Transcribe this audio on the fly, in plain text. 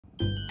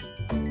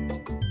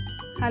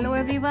Hello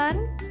everyone,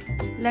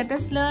 let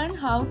us learn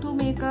how to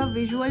make a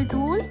visual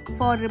tool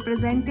for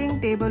representing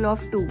table of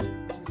 2.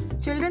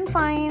 Children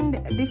find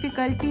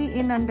difficulty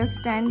in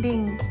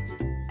understanding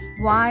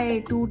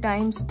why 2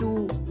 times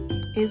 2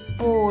 is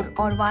 4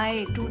 or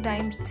why 2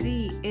 times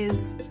 3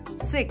 is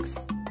 6.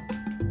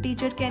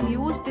 Teacher can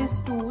use this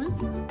tool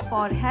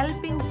for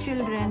helping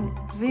children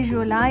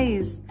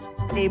visualize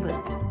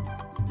table.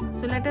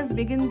 So let us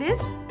begin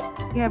this.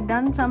 We have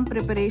done some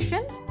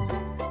preparation.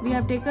 We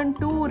have taken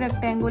 2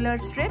 rectangular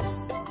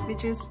strips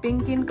which is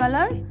pink in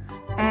color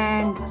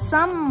and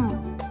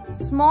some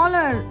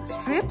smaller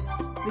strips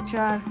which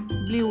are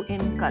blue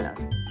in color.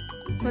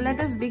 So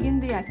let us begin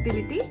the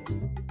activity.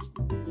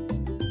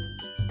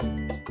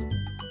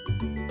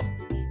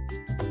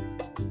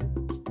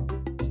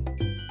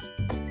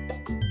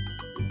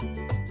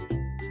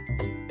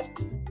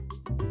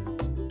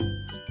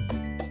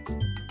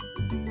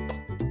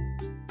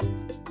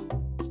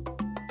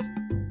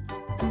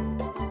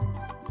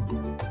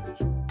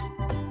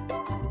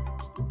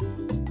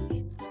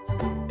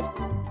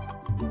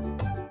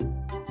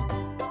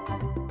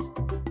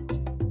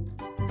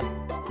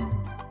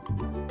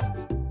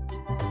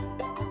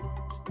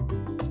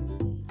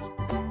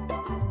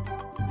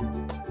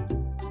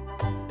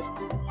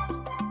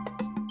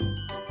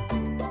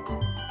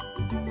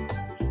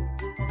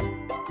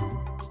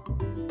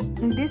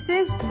 This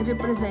is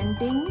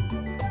representing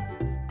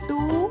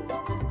 2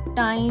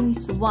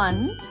 times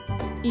 1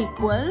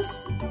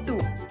 equals 2.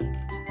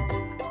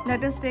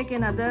 Let us take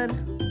another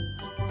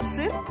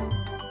strip.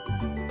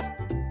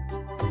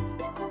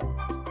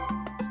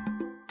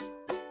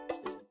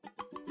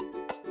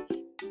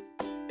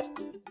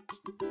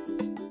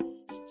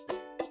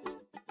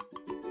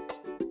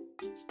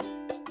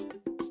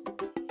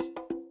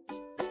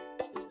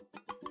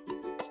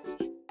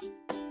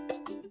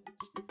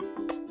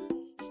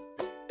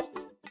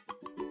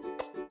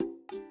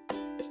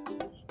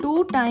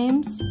 Two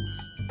times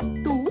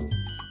 2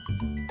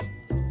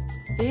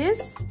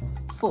 is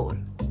 4.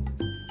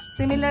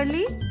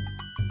 Similarly,